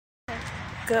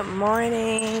Good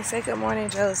morning. Say good morning,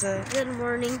 Joseph. Good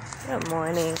morning. Good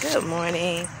morning. Good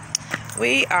morning.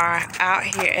 We are out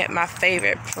here at my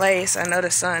favorite place. I know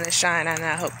the sun is shining, and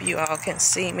I hope you all can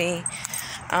see me.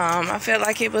 I feel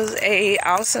like it was an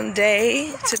awesome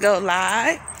day to go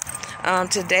live.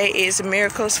 Today is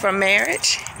Miracles for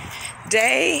Marriage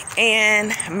Day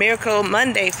and Miracle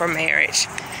Monday for Marriage.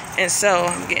 And so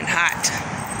I'm getting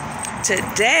hot.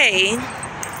 Today,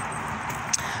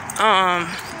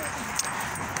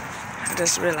 I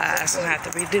just realized I have to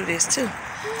redo this too.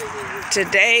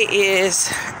 Today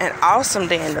is an awesome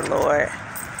day in the Lord.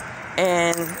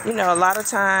 And, you know, a lot of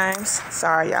times,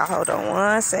 sorry y'all, hold on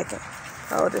one second.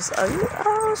 Hold this.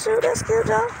 Oh, shoot, that's cute,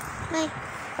 Joe. Hey.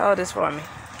 Hold this for me.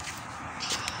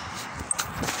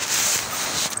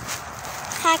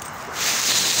 Hi.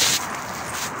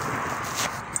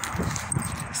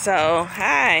 So,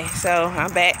 hi. So,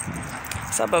 I'm back.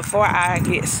 So, before I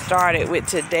get started with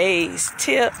today's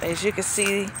tip, as you can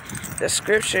see, the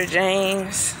scripture,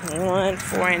 James 1,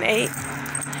 4, and 8.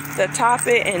 The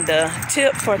topic and the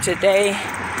tip for today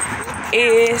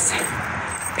is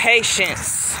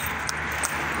patience.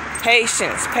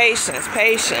 Patience, patience,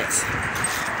 patience.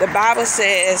 The Bible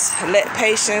says, let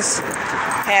patience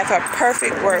have a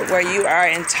perfect work where you are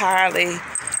entirely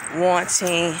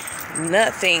wanting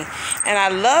nothing. And I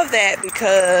love that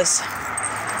because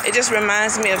it just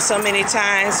reminds me of so many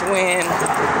times when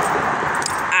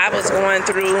I was going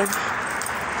through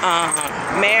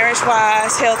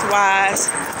marriage-wise, health-wise,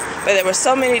 but there were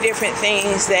so many different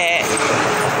things that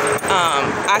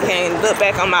I can look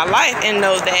back on my life and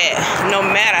know that no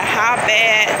matter how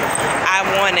bad I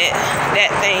wanted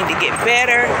that thing to get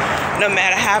better, no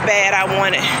matter how bad I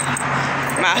wanted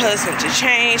my husband to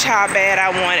change, how bad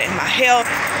I wanted my health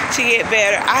to get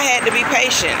better, I had to be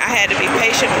patient. I had to be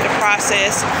patient with the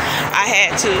process. I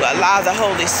had to allow the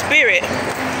Holy Spirit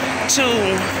to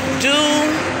do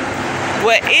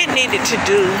what it needed to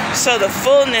do so the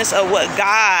fullness of what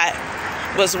God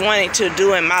was wanting to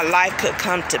do in my life could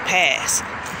come to pass.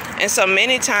 And so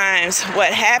many times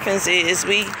what happens is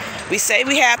we say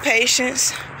we have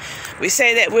patience. We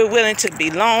say that we're willing to be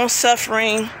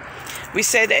long-suffering. We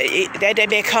say that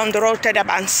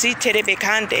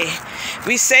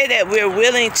we say that we're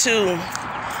willing to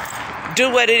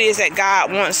do what it is that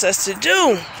God wants us to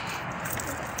do.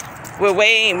 We're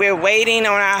waiting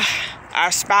on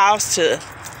our spouse to,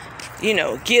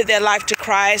 give their life to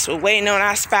Christ. We're waiting on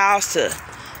our spouse to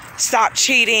stop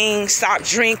cheating, stop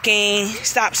drinking,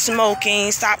 stop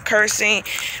smoking, stop cursing.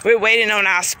 We're waiting on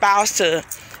our spouse to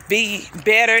be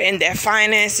better in their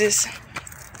finances.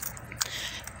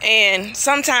 And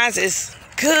sometimes it's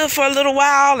good for a little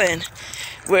while and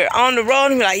we're on the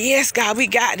road and we're like, yes, God, we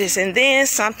got this. And then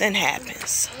something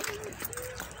happens.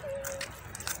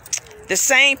 The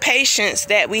same patience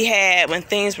that we had when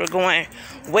things were going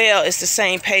well is the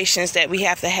same patience that we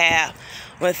have to have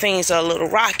when things are a little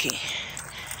rocky.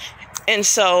 And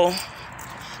so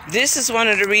this is one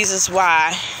of the reasons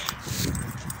why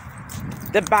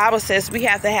the Bible says we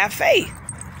have to have faith.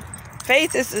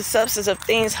 Faith is the substance of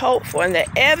things hoped for and the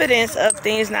evidence of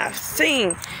things not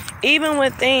seen. Even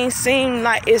when things seem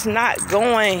like it's not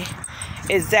going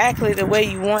exactly the way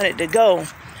you want it to go,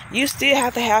 you still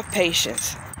have to have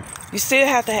patience. You still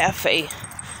have to have faith.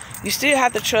 You still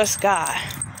have to trust God.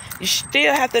 You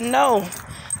still have to know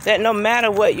that no matter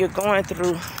what you're going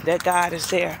through, that God is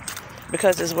there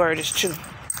because His word is true.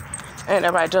 Ain't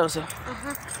that right, Joseph?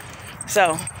 Uh-huh.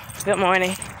 So, good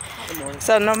morning. Good morning.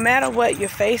 So no matter what you're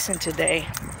facing today,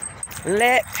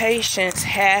 let patience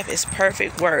have its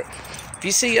perfect work. If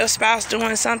you see your spouse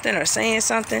doing something or saying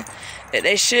something that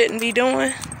they shouldn't be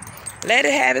doing, let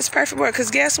it have its perfect work.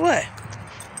 Because guess what?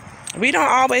 We don't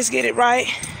always get it right.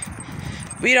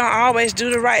 We don't always do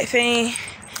the right thing.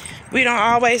 We don't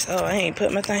always, I ain't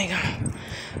put my thing on.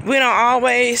 We don't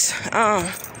always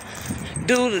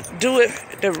do it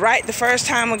the first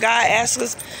time when God asks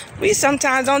us. We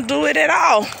sometimes don't do it at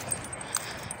all.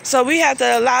 So we have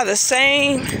to allow the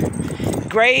same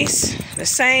grace, the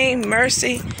same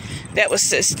mercy that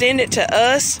was extended to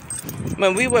us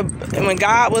when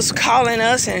God was calling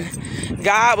us and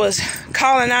God was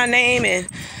calling our name and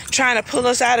trying to pull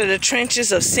us out of the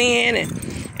trenches of sin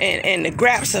and the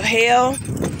graps of hell.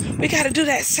 We got to do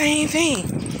that same thing.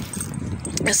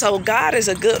 And so God is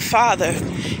a good father,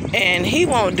 and He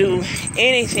won't do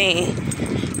anything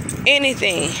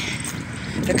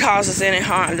to cause us any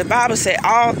harm. The Bible said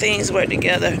all things work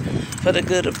together for the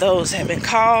good of those that have been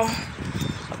called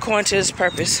according to His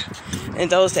purpose and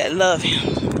those that love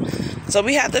Him. So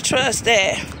we have to trust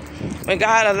that when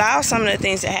God allows some of the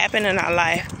things to happen in our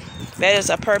life, That is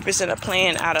a purpose and a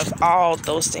plan out of all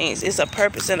those things. It's a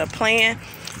purpose and a plan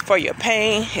for your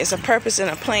pain. It's a purpose and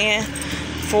a plan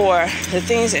for the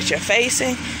things that you're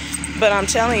facing. But I'm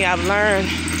telling you, I've learned,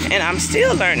 and I'm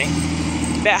still learning,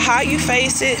 that how you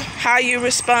face it, how you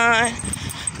respond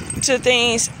to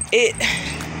things,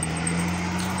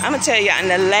 I'm gonna tell you, in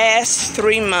the last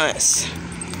 3 months,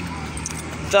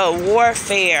 the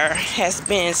warfare has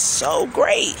been so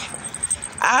great.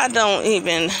 I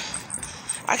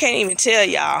can't even tell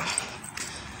y'all.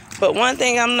 But one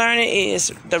thing I'm learning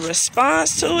is the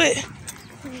response to it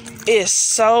is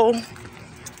so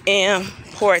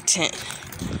important.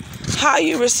 How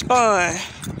you respond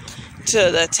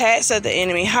to the attacks of the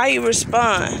enemy, how you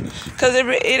respond, because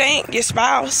it ain't your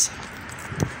spouse,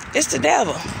 it's the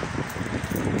devil,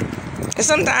 and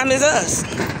sometimes it's us.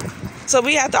 So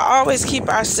we have to always keep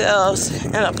ourselves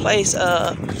in a place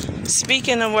of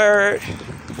speaking the word,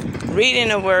 reading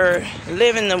the word,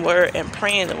 living the word, and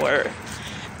praying the word.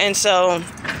 And so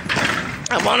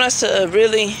I want us to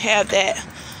really have that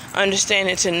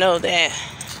understanding, to know that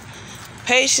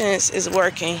patience is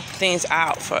working things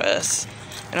out for us.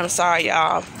 And I'm sorry,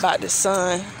 y'all, about the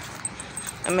sun.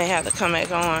 I may have to come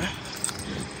back on.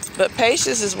 But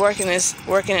patience is working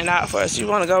it out for us. You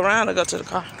want to go around or go to the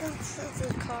car? Go to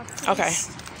the car, please. Okay.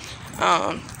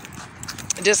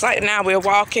 Just like now, we're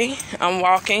walking. I'm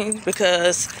walking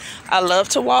because I love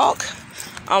to walk.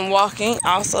 I'm walking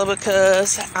also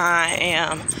because I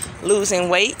am losing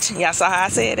weight. Y'all saw how I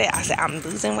said that? I said I'm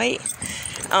losing weight.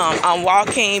 I'm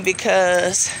walking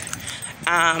because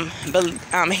I'm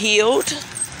healed.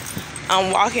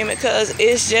 I'm walking because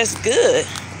it's just good.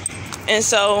 And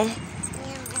so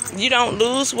you don't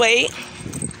lose weight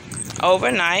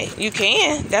overnight. You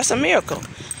can. That's a miracle.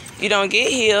 You don't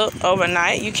get healed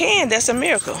overnight. You can. That's a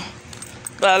miracle.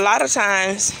 But a lot of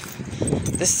times,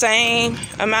 the same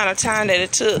amount of time that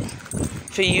it took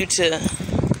for you to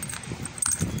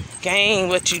gain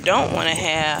what you don't want to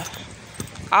have,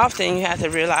 often you have to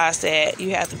realize that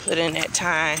you have to put in that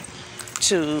time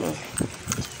to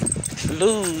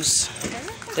lose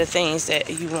the things that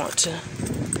you want to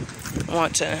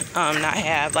not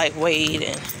have, like weight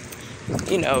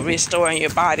and, restoring your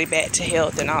body back to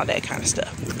health and all that kind of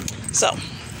stuff. So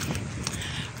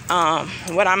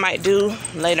what I might do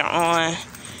later on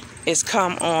is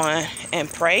come on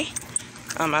and pray.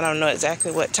 I don't know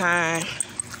exactly what time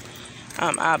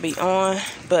I'll be on,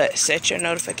 but set your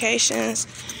notifications,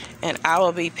 and I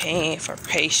will be paying for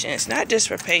patience, not just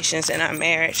for patience in our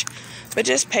marriage, but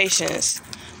just patience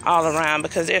all around,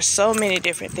 because there's so many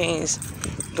different things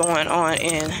going on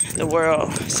in the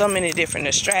world, so many different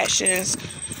distractions,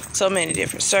 so many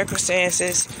different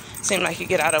circumstances. Seem like you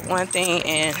get out of one thing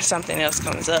and something else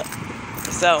comes up.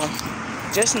 So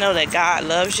just know that God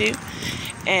loves you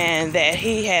and that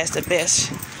He has the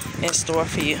best in store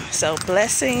for you. So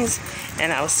blessings,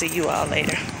 and I will see you all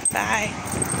later. Bye.